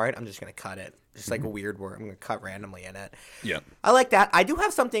something smart, I'm just going to cut it. Just like a weird word. I'm going to cut randomly in it. Yeah. I like that. I do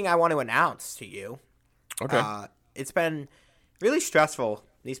have something I want to announce to you. Okay. It's been really stressful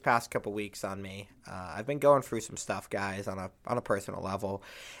these past couple weeks on me. I've been going through some stuff, guys, on a personal level.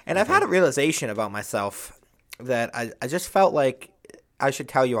 And I've had a realization about myself that I just felt like I should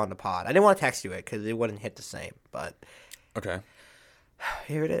tell you on the pod. I didn't want to text you it because it wouldn't hit the same, but okay,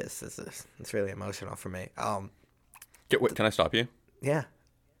 here it is. It's really emotional for me. Can I stop you? Yeah.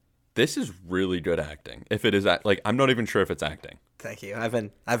 This is really good acting. If it is I'm not even sure if it's acting. Thank you. I've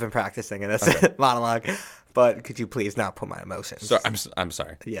been practicing in this monologue, but could you please not put my emotions? So I'm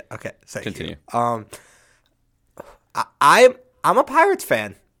sorry. Yeah. Okay. Continue. I'm a Pirates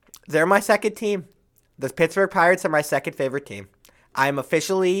fan. They're my second team. The Pittsburgh Pirates are my second favorite team. I'm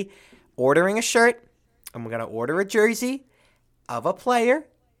officially ordering a shirt. I'm going to order a jersey of a player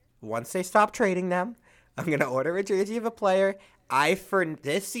once they stop trading them. I'm going to order a jersey of a player. For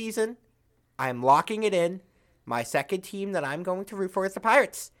this season, I'm locking it in. My second team that I'm going to root for is the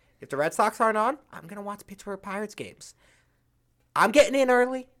Pirates. If the Red Sox aren't on, I'm going to watch Pittsburgh Pirates games. I'm getting in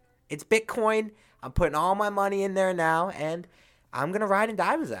early. It's Bitcoin. I'm putting all my money in there now, and I'm going to ride and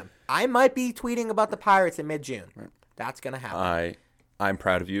die with them. I might be tweeting about the Pirates in mid-June. That's going to happen. I'm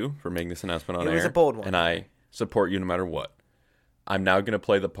proud of you for making this announcement on air. It was a bold one. And I support you no matter what. I'm now going to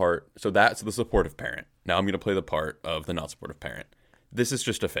play the part. So that's the supportive parent. Now I'm going to play the part of the not supportive parent. This is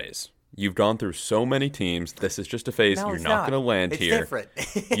just a phase. You've gone through so many teams. This is just a phase. No, You're it's not going to land it's here. Different.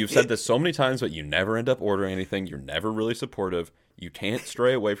 You've said this so many times, but you never end up ordering anything. You're never really supportive. You can't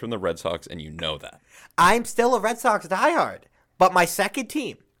stray away from the Red Sox, and you know that. I'm still a Red Sox diehard. But my second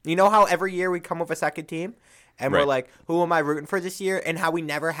team, you know how every year we come with a second team? And we're like, who am I rooting for this year? And how we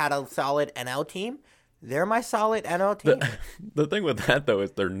never had a solid NL team? They're my solid NL team. The thing with that, though,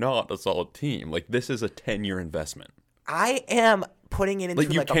 is they're not a solid team. This is a 10-year investment. I am putting it into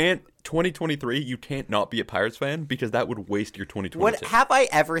you can't, 2023, you can't not be a Pirates fan because that would waste your 2022. Have I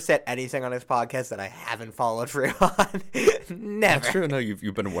ever said anything on this podcast that I haven't followed through on? Never. That's true. No, you've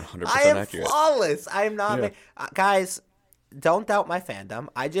been 100% I am accurate. Flawless. I am not. Guys, don't doubt my fandom.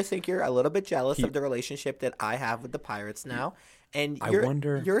 I just think you're a little bit jealous of the relationship that I have with the Pirates now. And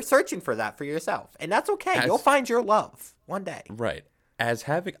you're searching for that for yourself. And that's okay. You'll find your love one day. Right. I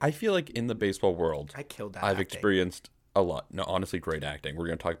feel like in the baseball world, I killed that I've acting. experienced a lot. No, honestly, great acting. We're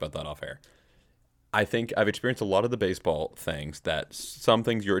going to talk about that off air. I think I've experienced a lot of the baseball things that some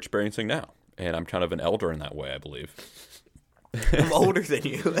things you're experiencing now. And I'm kind of an elder in that way, I believe. I'm older than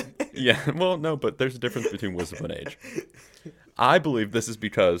you. Yeah, well, no, but there's a difference between wisdom and age. I believe this is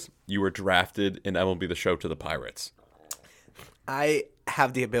because you were drafted in MLB The Show to the Pirates. I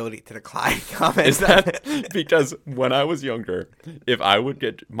have the ability to decline comments. Is that because when I was younger, if I would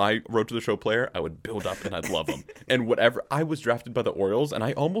get my Road to the Show player, I would build up and I'd love him. And whatever, I was drafted by the Orioles, and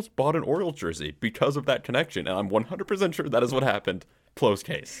I almost bought an Orioles jersey because of that connection. And I'm 100% sure that is what happened. Close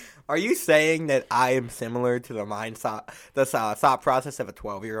case. Are you saying that I am similar to the thought process of a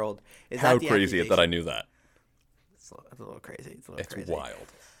 12-year-old? How crazy is that I knew that? It's a little crazy. It's wild.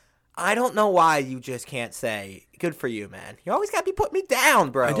 I don't know why you just can't say, good for you, man. You always got to be putting me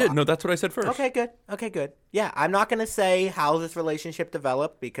down, bro. I did. No, that's what I said first. Okay, good. Yeah, I'm not going to say how this relationship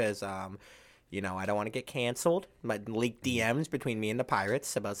developed because, I don't want to get canceled. Might leak DMs between me and the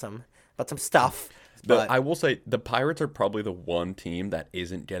Pirates about some stuff. I will say the Pirates are probably the one team that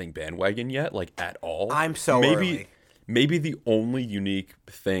isn't getting bandwagon yet, at all. I'm so early. Maybe the only unique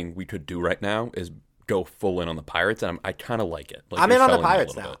thing we could do right now is go full in on the Pirates, and I kind of like it. I'm in on the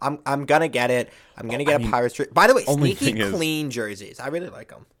Pirates now. I'm gonna get it. I'm gonna get a Pirates jersey. By the way, sneaky clean jerseys. I really like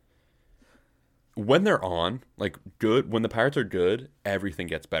them. When they're on, good. When the Pirates are good, everything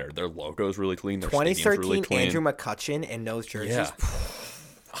gets better. Their logo is really clean. Their 2013 really clean. Andrew McCutchen in those jerseys.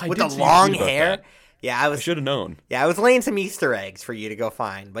 Yeah. With the long hair. That. Yeah, I should have known. Yeah, I was laying some Easter eggs for you to go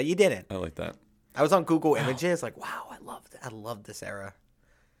find, but you didn't. I like that. I was on Google Images, wow, I love this era.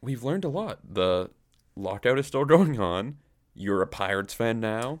 We've learned a lot. The lockout is still going on. You're a Pirates fan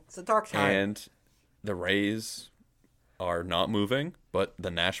now. It's a dark time. And the Rays are not moving, but the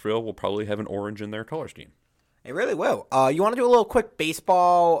Nashville will probably have an orange in their color scheme. It really will. You want to do a little quick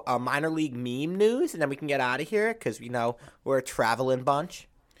baseball minor league meme news, and then we can get out of here because, we're a traveling bunch.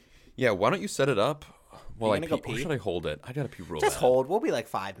 Yeah, why don't you set it up? Well, go pee? Or should I hold it? I gotta pee real Just bad. hold. We'll be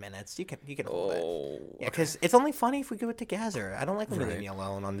 5 minutes. You can hold it. Yeah, because it's only funny if we do it together. I don't like when you leave me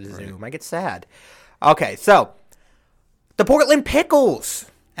alone on the Zoom. I get sad. Okay, so the Portland Pickles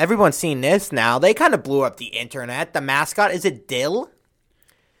Everyone's seen this now. They kind of blew up the internet. The mascot, is it Dill?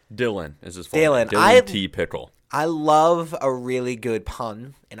 Dylan is his full name. Dylan. Dylan T. Pickle. I love a really good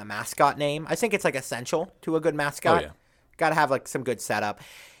pun in a mascot name. I think it's like essential to a good mascot. Oh, yeah. Got to have like some good setup.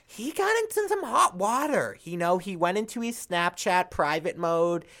 He got into some hot water. He went into his Snapchat private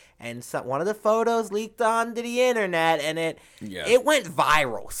mode, and one of the photos leaked onto the internet, and it went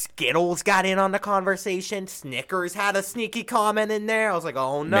viral. Skittles got in on the conversation. Snickers had a sneaky comment in there. I was like,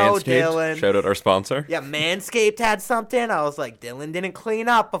 oh no, Manscaped, Dylan. Shout out our sponsor. Yeah, Manscaped had something. I was like, Dylan didn't clean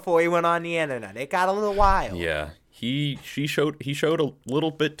up before he went on the internet. It got a little wild. Yeah, he showed a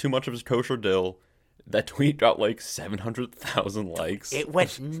little bit too much of his kosher dill. That tweet got like 700,000 likes. It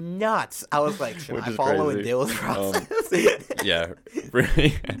went nuts. I was like, should I follow in Dill's process? Yeah,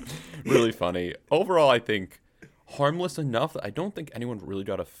 really, really funny. Overall, I think harmless enough that I don't think anyone really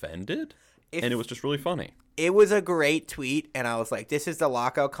got offended, and it was just really funny. It was a great tweet, and I was like, this is the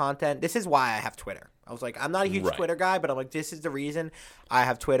lockout content. This is why I have Twitter. I was like, I'm not a huge Twitter guy, but I'm like, this is the reason I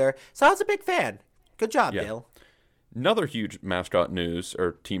have Twitter. So I was a big fan. Good job, Dill. Another huge mascot news,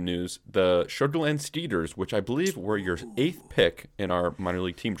 or team news, the Sugarland Steeders, which I believe were your 8th pick in our minor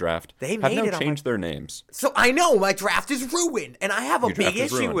league team draft, have now changed their names. So I know, my draft is ruined, and I have a big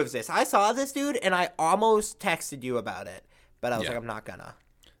issue with this. I saw this, dude, and I almost texted you about it, but I was like, I'm not gonna.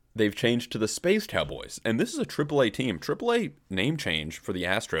 They've changed to the Space Cowboys, and this is a AAA team. AAA name change for the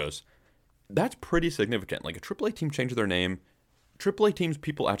Astros, that's pretty significant. Like, a AAA team changed their name. AAA teams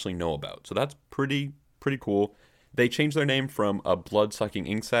people actually know about, so that's pretty cool. They changed their name from a blood-sucking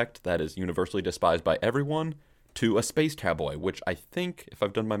insect that is universally despised by everyone to a space cowboy, which I think, if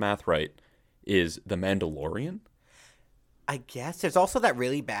I've done my math right, is the Mandalorian. I guess. There's also that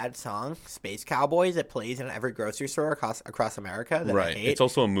really bad song, Space Cowboys, that plays in every grocery store across America that I hate. It's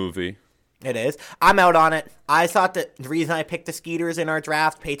also a movie. It is. I'm out on it. I thought that the reason I picked the Skeeters in our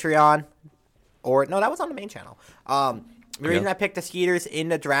draft, Patreon, that was on the main channel. The reason I picked the Skeeters in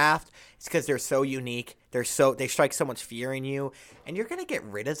the draft is because they're so unique. They strike so much fear in you, and you're gonna get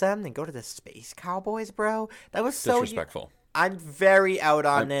rid of them and go to the Space Cowboys, bro. That was so disrespectful. I'm very out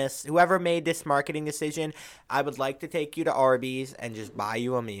on this. Whoever made this marketing decision, I would like to take you to Arby's and just buy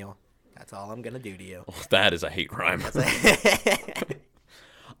you a meal. That's all I'm gonna do to you. Oh, that is a hate crime.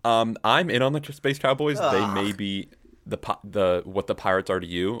 I'm in on the Space Cowboys. Ugh. They may be what the Pirates are to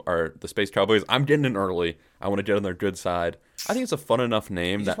you are the Space Cowboys. I'm getting in early. I want to get on their good side. I think it's a fun enough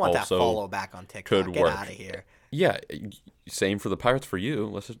name that also that follow back on TikTok. Could get work. Out of here. Yeah, same for the Pirates for you.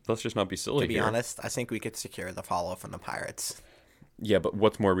 Let's just not be silly. To be honest, I think we could secure the follow from the Pirates. Yeah, but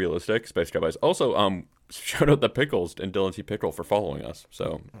what's more realistic? Space Cowboys. Also, shout out the Pickles and Dylan T. Pickle for following us.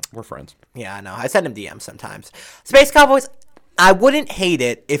 So we're friends. Yeah, I know. I send him DMs sometimes. Space Cowboys. I wouldn't hate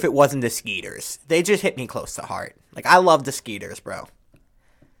it if it wasn't the Skeeters. They just hit me close to heart. Like, I love the Skeeters, bro.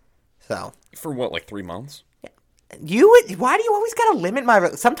 So. For what, like 3 months? Why do you always gotta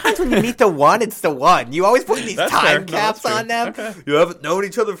limit sometimes when you meet the one, it's the one. You always put these time caps on them. Okay. You haven't known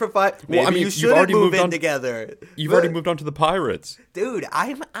each other for 5. Maybe you should move in together. You've already moved on to the Pirates. Dude,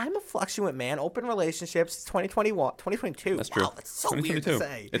 I'm a fluctuant man. Open relationships. It's 2021, 2022. That's true. Wow, that's so weird to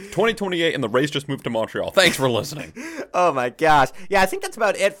say. It's 2028 and the Rays just moved to Montreal. Thanks for listening. Oh my gosh. Yeah, I think that's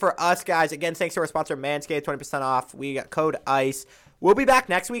about it for us, guys. Again, thanks to our sponsor, Manscaped, 20% off. We got code ICE. We'll be back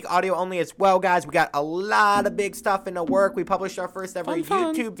next week, audio only as well, guys. We got a lot of big stuff in the work. We published our first ever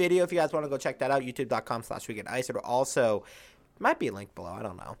YouTube video. If you guys want to go check that out, youtube.com/weekendIce. It'll also, might be a link below. I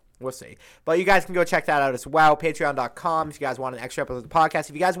don't know. We'll see. But you guys can go check that out as well. Patreon.com if you guys want an extra episode of the podcast.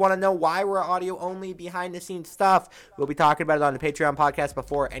 If you guys want to know why we're audio only, behind the scenes stuff, we'll be talking about it on the Patreon podcast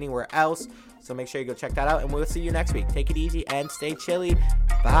before anywhere else. So make sure you go check that out, and we'll see you next week. Take it easy and stay chilly.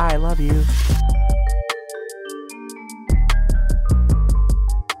 Bye. Love you.